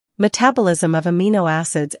Metabolism of amino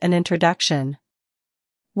acids and introduction.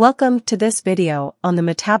 Welcome to this video on the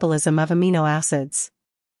metabolism of amino acids.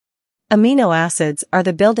 Amino acids are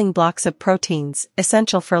the building blocks of proteins,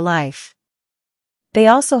 essential for life. They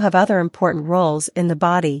also have other important roles in the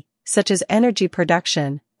body, such as energy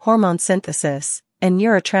production, hormone synthesis, and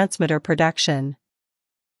neurotransmitter production.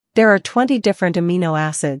 There are 20 different amino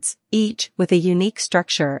acids, each with a unique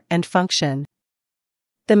structure and function.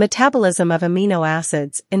 The metabolism of amino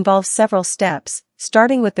acids involves several steps,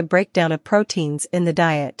 starting with the breakdown of proteins in the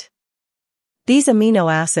diet. These amino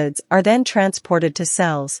acids are then transported to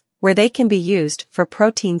cells, where they can be used for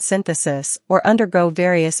protein synthesis or undergo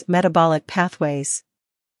various metabolic pathways.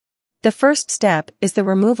 The first step is the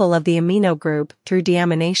removal of the amino group through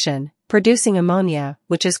deamination, producing ammonia,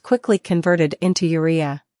 which is quickly converted into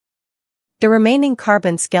urea. The remaining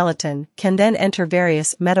carbon skeleton can then enter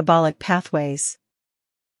various metabolic pathways.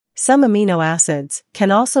 Some amino acids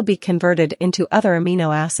can also be converted into other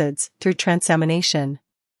amino acids through transamination.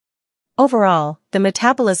 Overall, the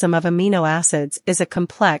metabolism of amino acids is a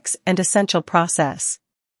complex and essential process.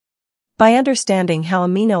 By understanding how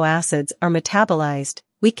amino acids are metabolized,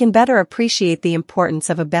 we can better appreciate the importance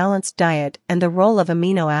of a balanced diet and the role of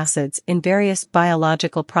amino acids in various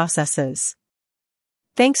biological processes.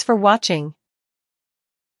 Thanks for watching.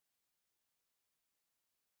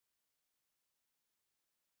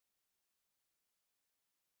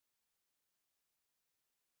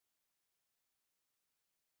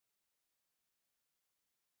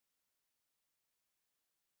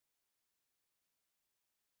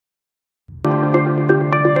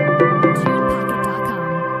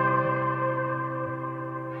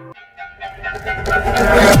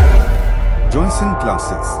 Johnson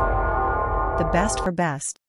Classes. The best for best.